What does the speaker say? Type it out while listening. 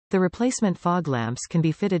The replacement fog lamps can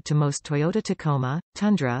be fitted to most Toyota Tacoma,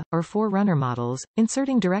 Tundra, or 4Runner models,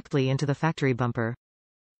 inserting directly into the factory bumper.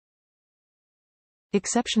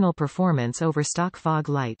 Exceptional performance over stock fog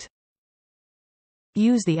light.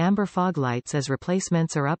 Use the amber fog lights as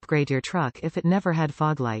replacements or upgrade your truck if it never had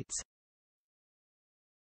fog lights.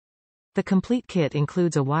 The complete kit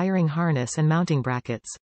includes a wiring harness and mounting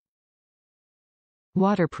brackets.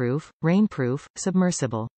 Waterproof, rainproof,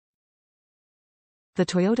 submersible. The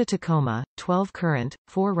Toyota Tacoma, 12 current,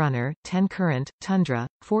 4Runner, 10 current, Tundra,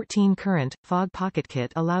 14 current, fog pocket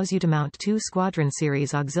kit allows you to mount 2 Squadron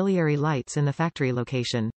series auxiliary lights in the factory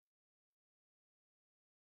location.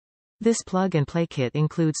 This plug-and-play kit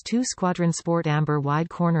includes 2 Squadron Sport amber wide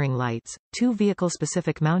cornering lights, 2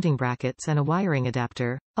 vehicle-specific mounting brackets and a wiring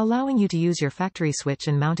adapter, allowing you to use your factory switch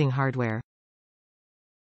and mounting hardware.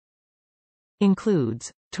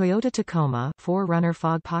 Includes Toyota Tacoma 4Runner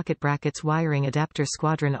fog pocket brackets wiring adapter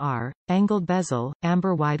Squadron-R, angled bezel,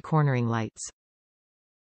 amber wide cornering lights.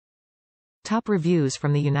 Top reviews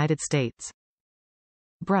from the United States.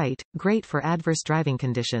 Bright, great for adverse driving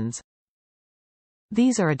conditions.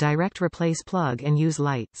 These are a direct replace plug-and-use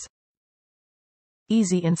lights.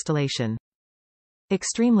 Easy installation.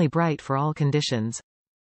 Extremely bright for all conditions.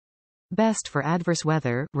 Best for adverse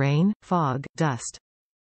weather, rain, fog, dust.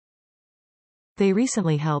 They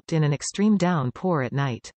recently helped in an extreme downpour at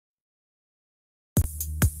night.